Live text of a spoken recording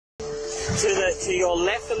To your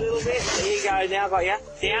left a little bit. There you go. Now I got you.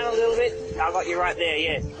 Down a little bit. I got you right there.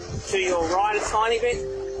 Yeah. To your right a tiny bit.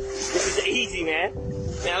 This is easy, man.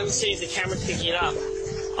 Now let me see if the camera's picking it up.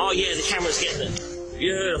 Oh yeah, the camera's getting it.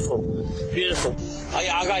 Beautiful, beautiful. Oh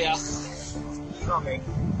yeah, I got you. You got me.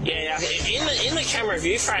 Yeah, in the camera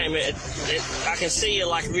view frame, I can see you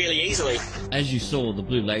like really easily. As you saw, the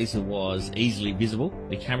blue laser was easily visible.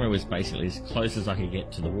 The camera was basically as close as I could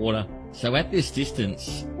get to the water. So at this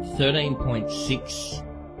distance,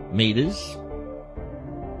 13.6 meters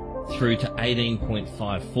through to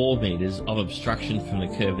 18.54 meters of obstruction from the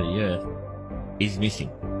curve of the Earth is missing.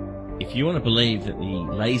 If you want to believe that the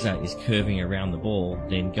laser is curving around the ball,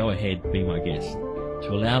 then go ahead, be my guest.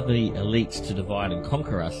 To allow the elites to divide and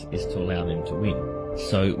conquer us is to allow them to win.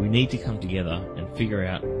 So we need to come together and figure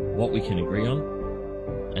out what we can agree on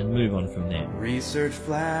and move on from there. Research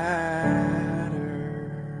flat